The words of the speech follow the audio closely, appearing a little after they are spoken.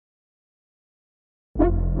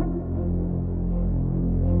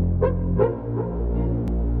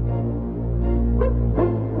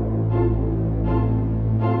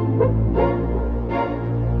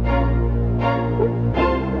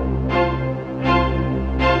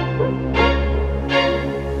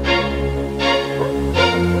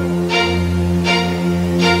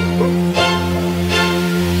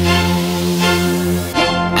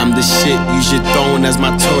as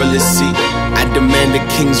my toilet seat. I demand a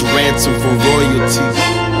king's ransom for royalty.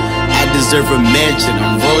 I deserve a mansion,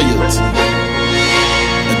 I'm royalty.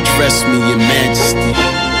 Address me, your majesty.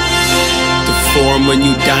 To form a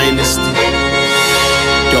new dynasty.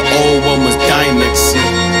 The old one was dynasty.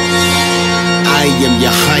 I am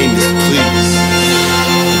your highness, please.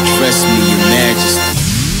 Address me, your majesty.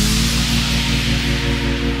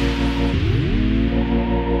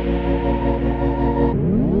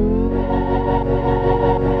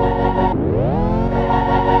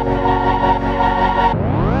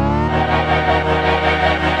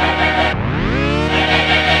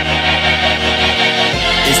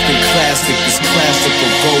 Classic, this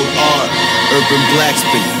classical gold art. Urban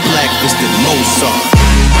blacksmith, blacklisted Mozart.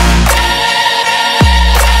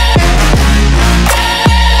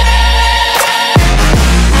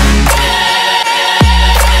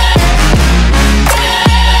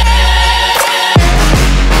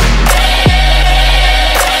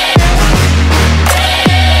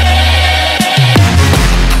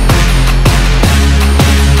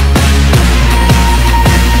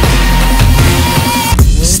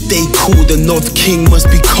 The North King must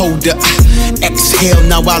be colder. Exhale,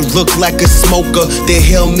 now I look like a smoker. They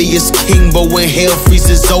hail me as king, but when hell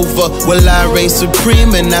freezes over, well, I reign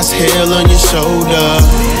supreme, and that's hell on your shoulder.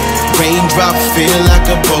 Raindrop feel like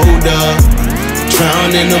a boulder.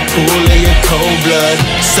 Drown in a pool of your cold blood.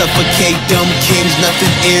 Suffocate them kings,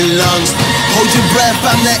 nothing in lungs. Hold your breath,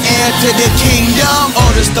 I'm the heir to the kingdom.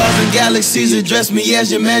 All the stars and galaxies address me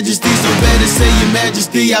as your majesty. So better say your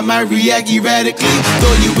majesty, I might react erratically.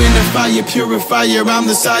 Throw you in the fire, purifier, I'm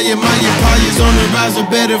the sire. My empire's on the rise, or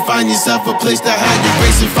better find yourself a place to hide. Your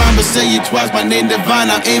grace and fine, but say it twice, my name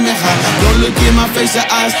divine, I'm aiming high. Don't look in my face or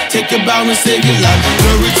eyes, take a bow and save your life.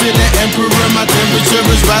 Glory to the emperor, my temperature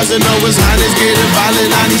is rising. Oh, his highness getting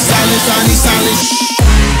violent, I need silence, I need silence.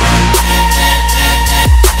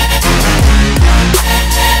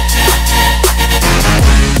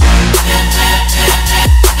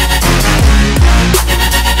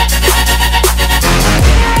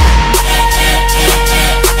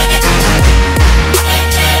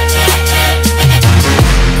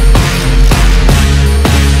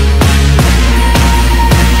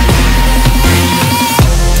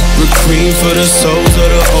 Queen for the souls of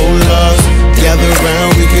the old lost. Gather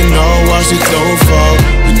round, we can all watch the throne fall.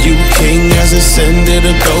 The new king has ascended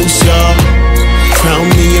a ghost, y'all. Crown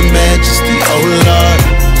me your majesty, oh Lord.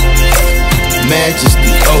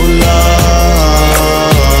 Majesty, oh Lord.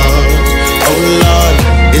 Oh Lord.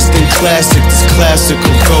 Instant classic, this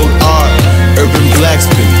classical gold art. Urban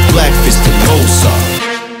blacksmith, blackfisted Mozart.